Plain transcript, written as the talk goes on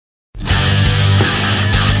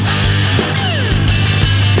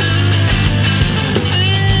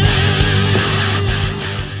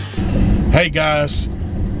Hey guys,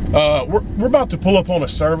 we're about to pull up on a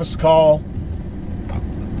service call.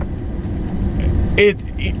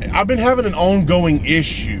 I've been having an ongoing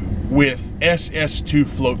issue with SS2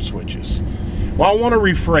 float switches. Well, I want to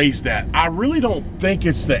rephrase that. I really don't think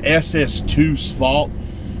it's the SS2's fault,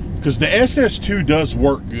 because the SS2 does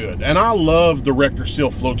work good, and I love the Rector Seal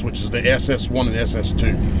float switches, the SS1 and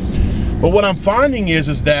SS2. But what I'm finding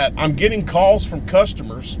is that I'm getting calls from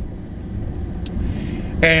customers,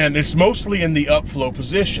 and it's mostly in the upflow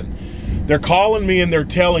position. They're calling me and they're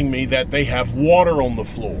telling me that they have water on the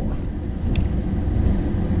floor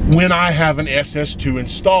when I have an SS2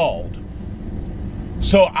 installed.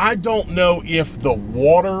 So I don't know if the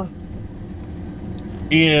water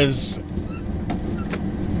is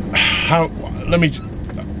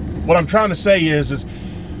what I'm trying to say is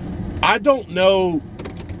I don't know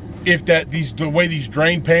if the way these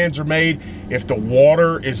drain pans are made, if the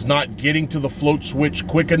water is not getting to the float switch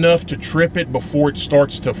quick enough to trip it before it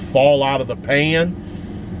starts to fall out of the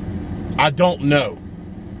pan. I don't know.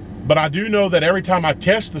 But I do know that every time I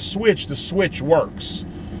test the switch works.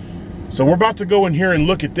 So we're about to go in here and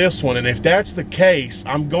look at this one, and if that's the case,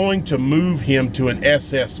 I'm going to move him to an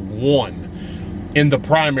SS1 in the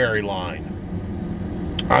primary line.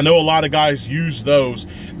 I know a lot of guys use those.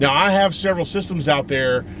 Now, I have several systems out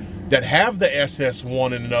there that have the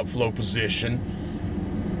SS1 in an upflow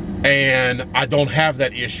position, and I don't have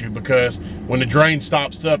that issue because when the drain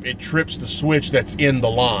stops up, it trips the switch that's in the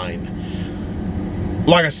line.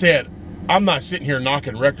 Like I said, I'm not sitting here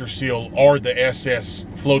knocking Rector Seal or the SS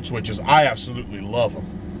float switches. I absolutely love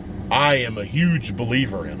them. I am a huge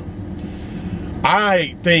believer in them.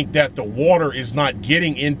 I think that the water is not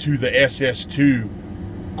getting into the SS2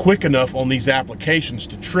 quick enough on these applications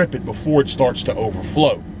to trip it before it starts to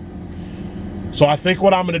overflow. So I think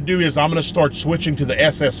what I'm going to do is I'm going to start switching to the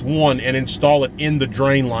SS1 and install it in the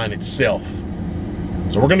drain line itself.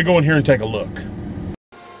 So we're going to go in here and take a look.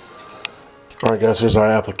 All right guys, here's our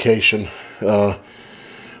application. We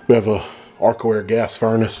have a Arcoair gas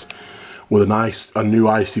furnace with a new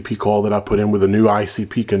ICP coil that I put in with a new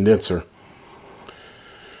ICP condenser.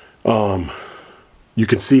 You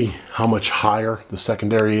can see how much higher the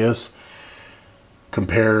secondary is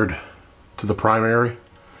compared to the primary.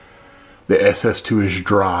 The SS2 is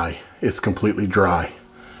dry. It's completely dry.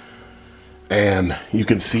 And you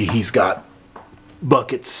can see he's got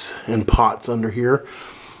buckets and pots under here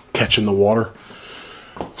catching the water.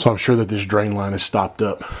 So I'm sure that this drain line is stopped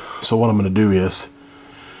up. So what I'm going to do is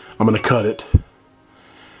I'm going to cut it,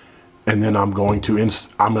 and then I'm going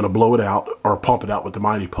to blow it out or pump it out with the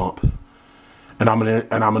mighty pump. And I'm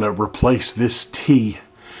going to replace this T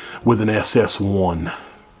with an SS1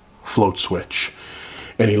 float switch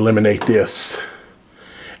and eliminate this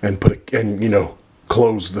and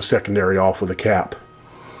close the secondary off with a cap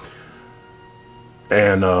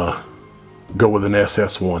and go with an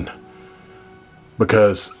SS1,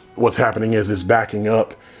 because what's happening is it's backing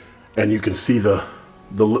up, and you can see the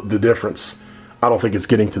difference. I don't think it's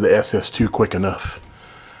getting to the SS2 quick enough.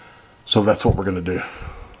 So that's what we're going to do.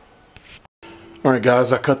 Alright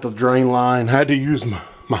guys, I cut the drain line. I had to use my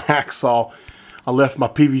hacksaw. I left my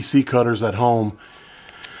PVC cutters at home,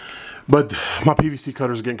 but my PVC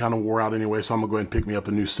cutters are getting kind of wore out anyway, so I'm going to go ahead and pick me up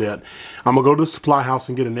a new set. I'm going to go to the supply house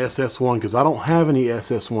and get an SS1 because I don't have any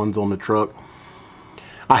SS1s on the truck.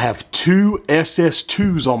 I have 2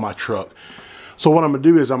 SS2s on my truck. So what I'm going to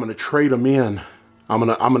do is I'm going to trade them in. I'm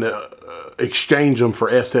going to exchange them for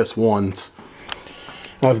SS1s.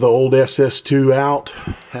 I have the old SS2 out,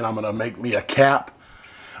 and I'm going to make me a cap,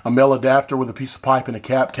 a male adapter with a piece of pipe and a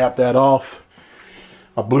cap that off.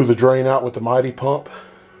 I blew the drain out with the mighty pump.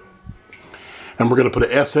 And we're going to put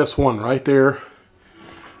an SS1 right there.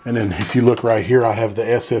 And then if you look right here, I have the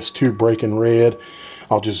SS2 breaking red.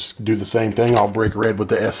 I'll just do the same thing. I'll break red with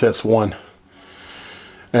the SS1.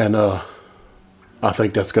 And I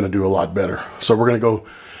think that's going to do a lot better. So we're going to go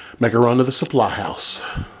make a run to the supply house.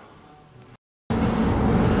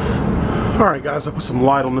 Alright guys, I put some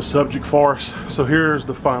light on the subject for us. So here's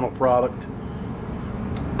the final product.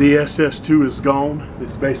 The SS2 is gone.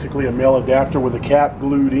 It's basically a male adapter with a cap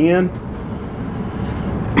glued in.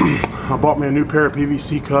 I bought me a new pair of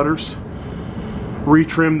PVC cutters,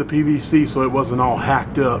 retrimmed the PVC so it wasn't all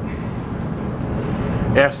hacked up.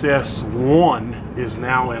 SS1 is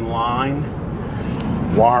now in line,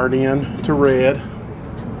 wired in to red.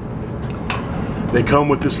 They come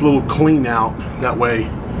with this little clean out. That way,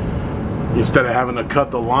 instead of having to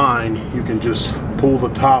cut the line, you can just pull the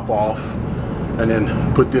top off and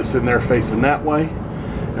then put this in there facing that way,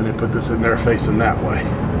 and then put this in there facing that way.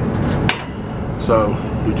 So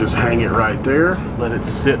you just hang it right there, let it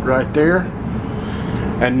sit right there,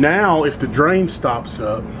 And now if the drain stops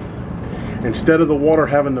up, instead of the water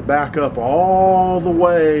having to back up all the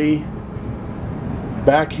way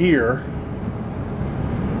back here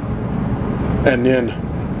and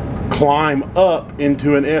then climb up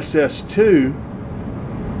into an SS2,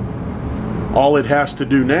 all it has to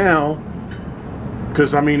do now,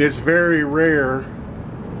 because I mean it's very rare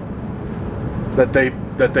that they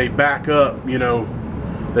back up, you know,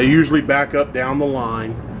 they usually back up down the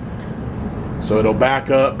line. So it'll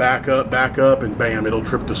back up, and bam, it'll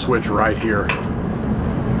trip the switch right here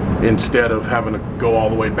instead of having to go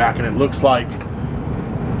all the way back. And it looks like,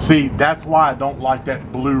 see, that's why I don't like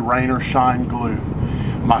that blue rain or shine glue.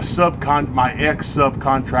 My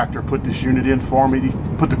ex-subcontractor put this unit in for me. He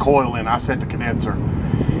put the coil in, I set the condenser.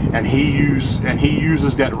 And he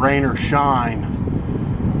uses that rain or shine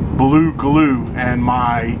blue glue, and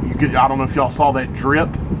I don't know if y'all saw that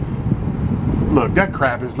drip. Look, that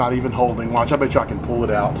crap is not even holding. Watch, I bet you I can pull it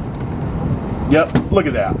out. Yep, look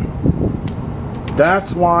at that.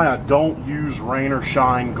 That's why I don't use rain or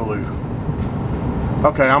shine glue.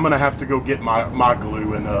 Okay, I'm gonna have to go get my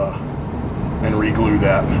glue and re-glue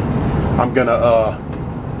that. I'm gonna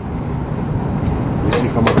let me see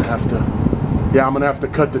if I'm gonna have to. Yeah, I'm gonna have to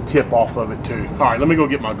cut the tip off of it too. All right, let me go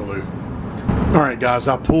get my glue. All right, guys,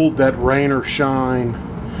 I pulled that rain or shine.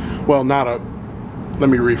 Well, let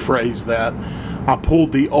me rephrase that. I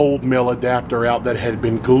pulled the old male adapter out that had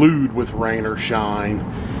been glued with rain or shine.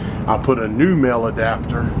 I put a new male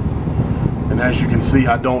adapter, and as you can see,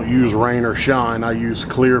 I don't use rain or shine. I use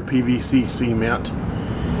clear PVC cement,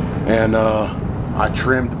 and I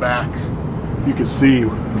trimmed back. You can see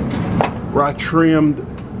where I trimmed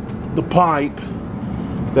the pipe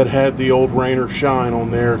that had the old rain or shine on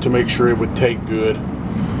there to make sure it would take good.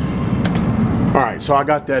 All right, so I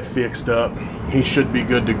got that fixed up. He should be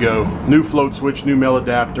good to go. New float switch, new male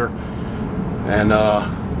adapter, and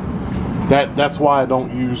that's why I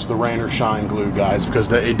don't use the rain or shine glue, guys, because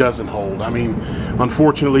it doesn't hold. I mean,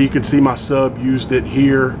 unfortunately, you can see my sub used it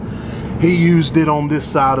here. He used it on this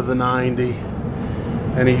side of the 90,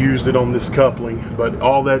 and he used it on this coupling, but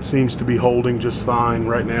all that seems to be holding just fine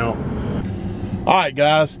right now. All right,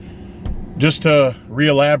 guys, just to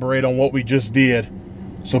re-elaborate on what we just did.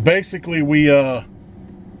 So basically, we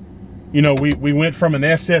went from an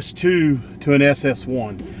SS2 to an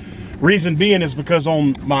SS1. Reason being is because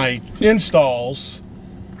on my installs,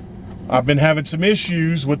 I've been having some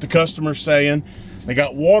issues with the customers saying they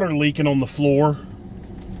got water leaking on the floor,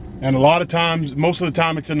 and a lot of times, most of the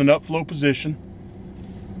time, it's in an upflow position,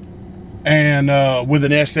 and with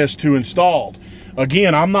an SS2 installed.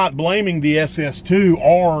 Again, I'm not blaming the SS2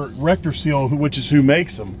 or Rector Seal, which is who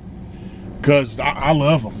makes them, because I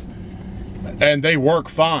love them and they work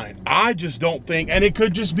fine. I just don't think, and it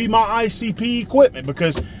could just be my ICP equipment,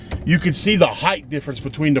 because you could see the height difference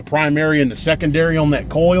between the primary and the secondary on that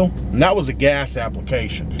coil, and that was a gas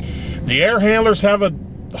application. The air handlers have a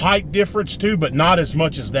height difference too, but not as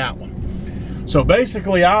much as that one. So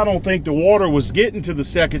basically, I don't think the water was getting to the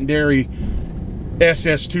secondary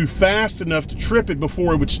SS2 fast enough to trip it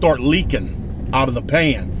before it would start leaking out of the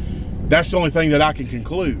pan. That's the only thing that I can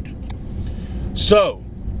conclude. So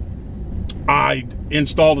I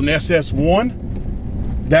installed an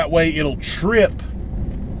SS1. That way it'll trip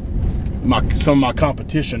some of my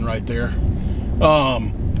competition right there.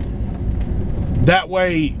 That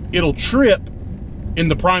way it'll trip in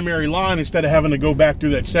the primary line instead of having to go back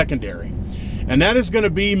through that secondary. And that is going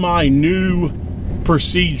to be my new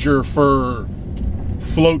procedure for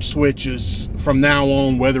float switches from now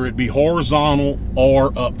on, whether it be horizontal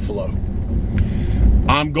or upflow.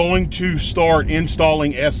 I'm going to start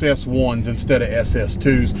installing SS1s instead of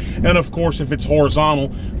SS2s, and of course if it's horizontal,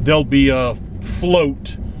 there'll be a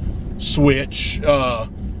float switch,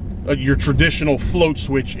 your traditional float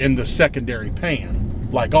switch in the secondary pan,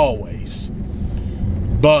 like always.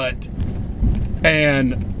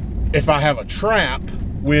 And if I have a trap,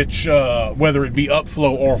 which whether it be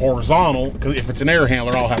upflow or horizontal, because if it's an air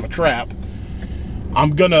handler, I'll have a trap. What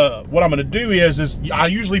I'm gonna do is I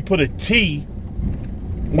usually put a T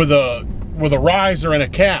with a riser and a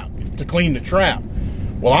cap to clean the trap.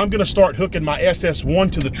 Well, I'm gonna start hooking my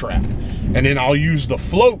SS1 to the trap, and then I'll use the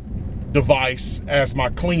float device as my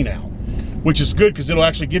clean out, which is good because it'll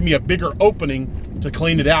actually give me a bigger opening to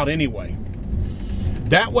clean it out anyway.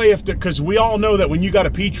 That way, because we all know that when you got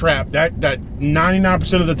a P-trap, that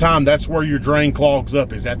 99% of the time, that's where your drain clogs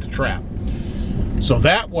up, is at the trap. So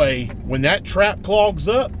that way, when that trap clogs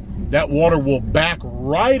up, that water will back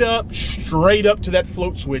right up, straight up to that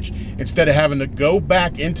float switch, instead of having to go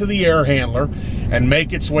back into the air handler and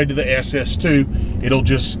make its way to the SS2. It'll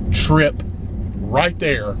just trip right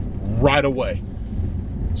there, right away.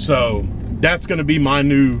 So that's going to be my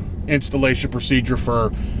new installation procedure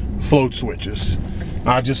for float switches.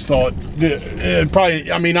 I just thought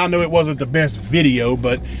probably, I mean, I know it wasn't the best video,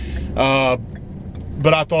 but I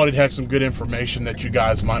thought it had some good information that you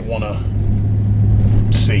guys might want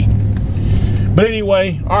to see. But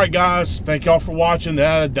anyway, all right, guys, thank y'all for watching.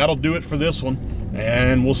 That'll do it for this one,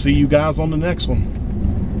 and we'll see you guys on the next one.